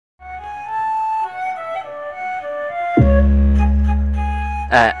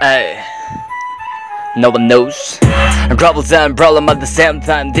Ay. No one knows. Troubles and problem at the same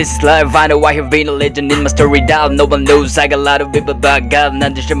time. This is life. I know I have been a legend in my story down. No one knows. I got a lot of people, but I got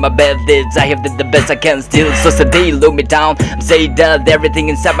not to share my bad deeds. I have did the best I can still. Society look me down. I'm saying that everything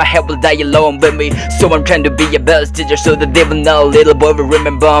inside my head will die alone with me. So I'm trying to be a best teacher so that they will know. Little boy will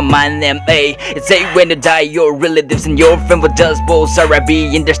remember my name. Ay. It's a when you die, your relatives and your friend will just both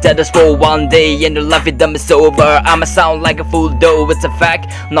be in their status for one day. And your life with them is over. I'ma sound like a fool though. It's a fact,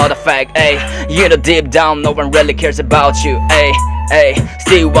 not a fact. Ay. You know deep down, no one really cares about you. Ay, ay,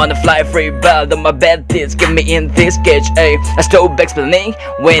 still wanna fly free, but on my bad deeds get me in this cage. Ay, I stop explaining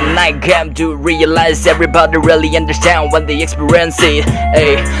when I came to realize everybody really understand when they experience it.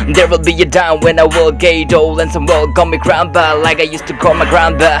 Ay, there will be a time when I will get old and some will call me grandpa, like I used to call my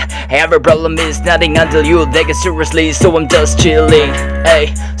grandpa. Every problem is nothing until you take it seriously, so I'm just chilling.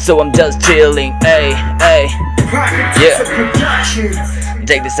 Ay, so I'm just chilling. Ay, ay, yeah.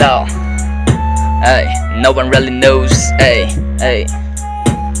 Check this out. Ay, no one really knows. Ay, ay.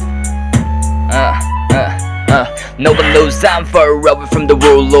 No one knows I'm far away from the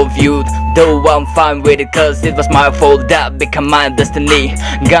world of youth. Though I'm fine with it, cause it was my fault that became my destiny.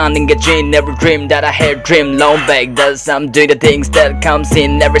 Gone and get in every dream that I had dreamed long back. Thus I'm doing the things that comes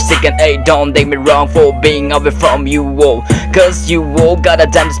in every second. Ay, don't take me wrong for being away from you all, cause you all got a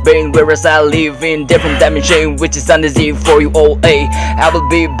time space, whereas I live in different dimension, which is uneasy for you all. Ay, I will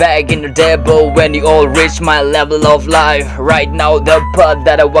be back in the devil when you all reach my level of life. Right now the path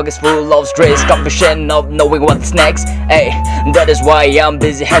that I walk is full of stress, confusion of knowing what's next. Ay, that is why I'm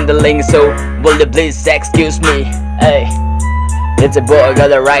busy handling, so will you please excuse me? Ay, it's a boy, I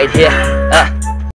got it right here.